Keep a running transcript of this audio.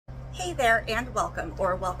Hey there, and welcome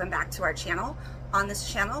or welcome back to our channel. On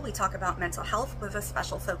this channel, we talk about mental health with a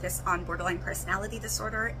special focus on borderline personality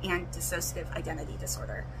disorder and dissociative identity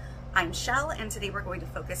disorder. I'm Shell, and today we're going to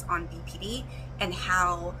focus on BPD and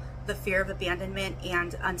how the fear of abandonment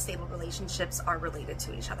and unstable relationships are related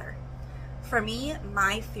to each other. For me,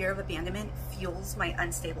 my fear of abandonment fuels my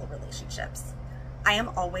unstable relationships. I am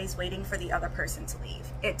always waiting for the other person to leave.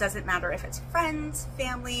 It doesn't matter if it's friends,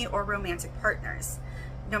 family, or romantic partners.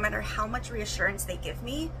 No matter how much reassurance they give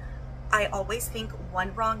me, I always think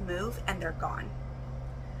one wrong move and they're gone.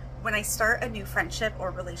 When I start a new friendship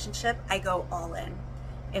or relationship, I go all in.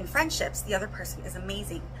 In friendships, the other person is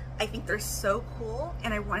amazing. I think they're so cool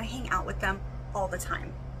and I want to hang out with them all the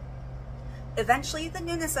time. Eventually, the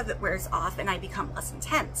newness of it wears off and I become less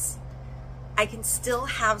intense. I can still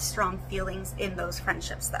have strong feelings in those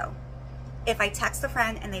friendships though. If I text a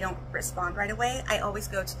friend and they don't respond right away, I always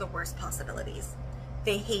go to the worst possibilities.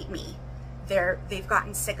 They hate me. They've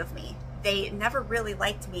gotten sick of me. They never really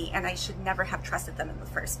liked me and I should never have trusted them in the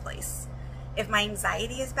first place. If my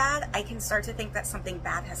anxiety is bad, I can start to think that something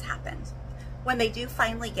bad has happened. When they do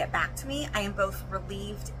finally get back to me, I am both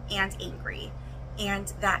relieved and angry,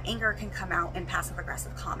 and that anger can come out in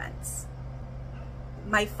passive-aggressive comments.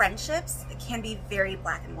 My friendships can be very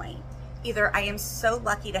black and white. Either I am so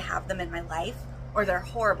lucky to have them in my life, or they're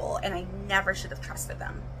horrible and I never should have trusted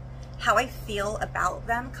them. How I feel about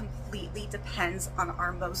them completely depends on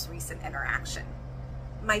our most recent interaction.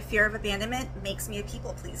 My fear of abandonment makes me a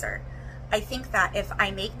people pleaser. I think that if I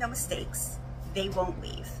make no mistakes, they won't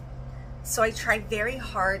leave. So I try very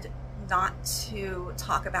hard not to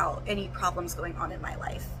talk about any problems going on in my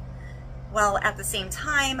life. While at the same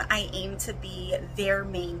time, I aim to be their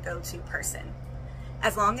main go-to person.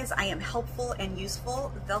 As long as I am helpful and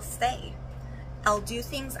useful, they'll stay. I'll do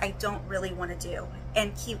things I don't really want to do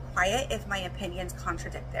and keep quiet if my opinions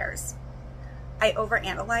contradict theirs. I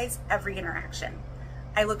overanalyze every interaction.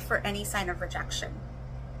 I look for any sign of rejection.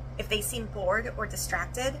 If they seem bored or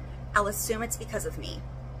distracted, I'll assume it's because of me.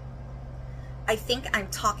 I think I'm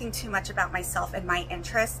talking too much about myself and my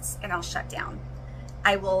interests, and I'll shut down.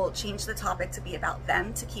 I will change the topic to be about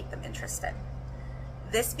them to keep them interested.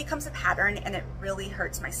 This becomes a pattern and it really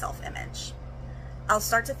hurts my self-image. I'll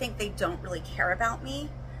start to think they don't really care about me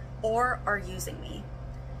or are using me.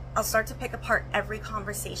 I'll start to pick apart every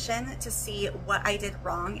conversation to see what I did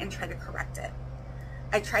wrong and try to correct it.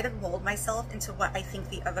 I try to mold myself into what I think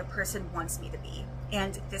the other person wants me to be,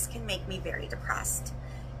 and this can make me very depressed.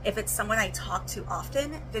 If it's someone I talk to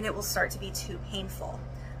often, then it will start to be too painful.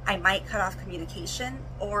 I might cut off communication,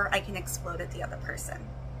 or I can explode at the other person.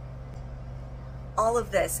 All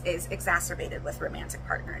of this is exacerbated with romantic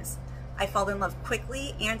partners. I fall in love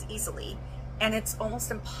quickly and easily, and it's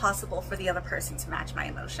almost impossible for the other person to match my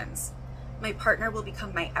emotions. My partner will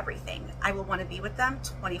become my everything. I will want to be with them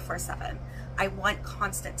 24/7. I want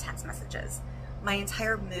constant text messages. My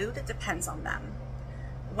entire mood depends on them.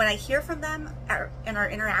 When I hear from them and our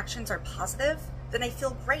interactions are positive, then I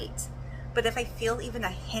feel great. But if I feel even a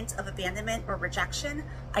hint of abandonment or rejection,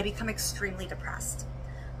 I become extremely depressed.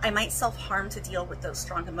 I might self-harm to deal with those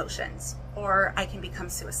strong emotions, or I can become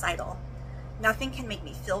suicidal. Nothing can make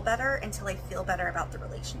me feel better until I feel better about the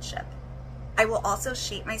relationship. I will also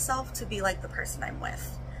shape myself to be like the person I'm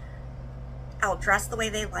with. I'll dress the way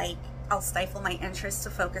they like. I'll stifle my interests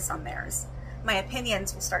to focus on theirs. My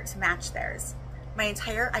opinions will start to match theirs. My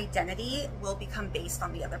entire identity will become based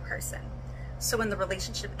on the other person. So when the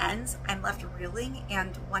relationship ends, I'm left reeling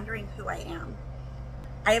and wondering who I am.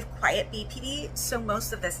 I have quiet BPD, so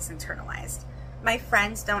most of this is internalized. My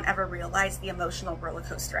friends don't ever realize the emotional roller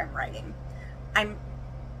coaster I'm riding.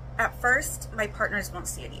 At first, my partners won't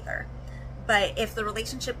see it either. But if the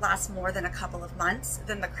relationship lasts more than a couple of months,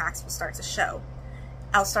 then the cracks will start to show.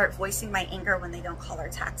 I'll start voicing my anger when they don't call or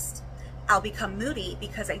text. I'll become moody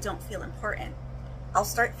because I don't feel important. I'll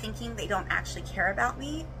start thinking they don't actually care about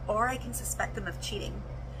me, or I can suspect them of cheating.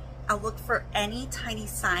 I'll look for any tiny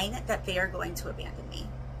sign that they are going to abandon me.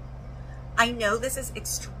 I know this is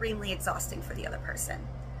extremely exhausting for the other person.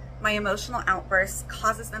 My emotional outbursts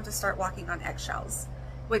causes them to start walking on eggshells,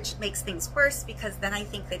 which makes things worse because then I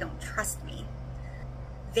think they don't trust me.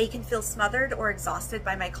 They can feel smothered or exhausted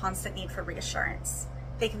by my constant need for reassurance.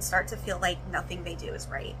 They can start to feel like nothing they do is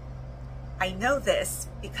right. I know this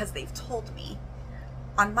because they've told me.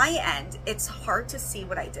 On my end, it's hard to see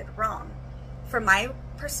what I did wrong. From my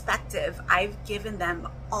perspective, I've given them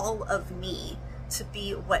all of me to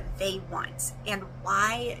be what they want, and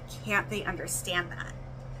why can't they understand that?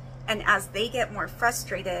 And as they get more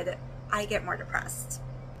frustrated, I get more depressed.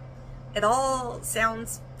 It all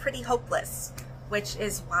sounds pretty hopeless, which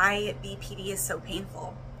is why BPD is so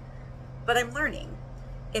painful. but I'm learning.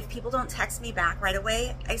 If people don't text me back right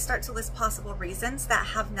away, I start to list possible reasons that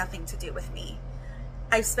have nothing to do with me.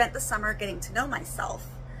 I've spent the summer getting to know myself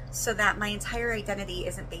so that my entire identity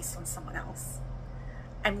isn't based on someone else.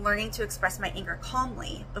 I'm learning to express my anger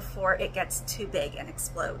calmly before it gets too big and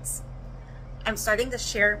explodes. I'm starting to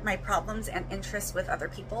share my problems and interests with other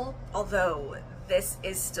people, although this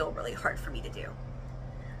is still really hard for me to do.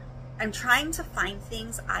 I'm trying to find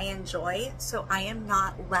things I enjoy so I am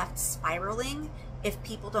not left spiraling if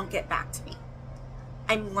people don't get back to me.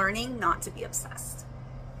 I'm learning not to be obsessed.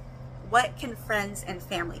 What can friends and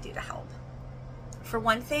family do to help? For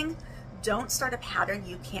one thing, don't start a pattern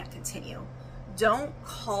you can't continue. Don't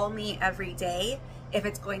call me every day if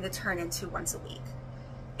it's going to turn into once a week.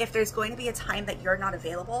 If there's going to be a time that you're not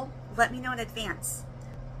available, let me know in advance.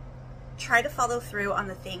 Try to follow through on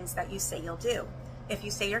the things that you say you'll do. If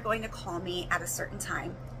you say you're going to call me at a certain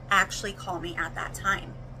time, actually call me at that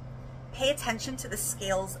time. Pay attention to the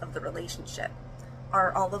scales of the relationship.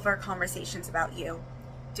 Are all of our conversations about you?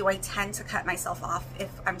 Do I tend to cut myself off if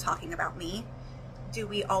I'm talking about me? Do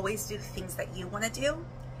we always do the things that you want to do?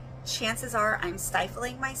 Chances are I'm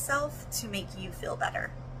stifling myself to make you feel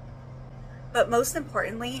better. But most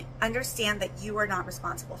importantly, understand that you are not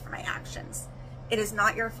responsible for my actions. It is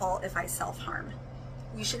not your fault if I self-harm.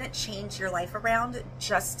 You shouldn't change your life around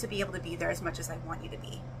just to be able to be there as much as I want you to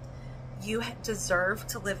be. You deserve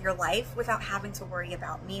to live your life without having to worry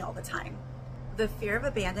about me all the time. The fear of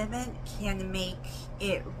abandonment can make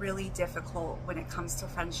it really difficult when it comes to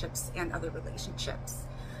friendships and other relationships.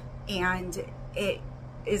 And it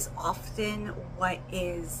is often what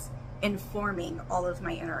is informing all of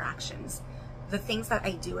my interactions. The things that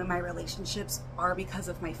I do in my relationships are because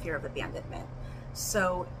of my fear of abandonment.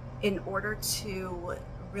 So in order to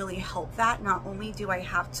really help that, not only do I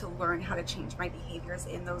have to learn how to change my behaviors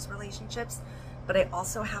in those relationships, but I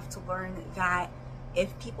also have to learn that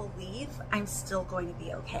if people leave, I'm still going to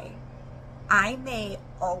be okay. I may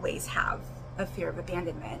always have a fear of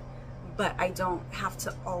abandonment, but I don't have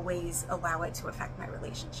to always allow it to affect my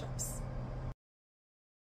relationships.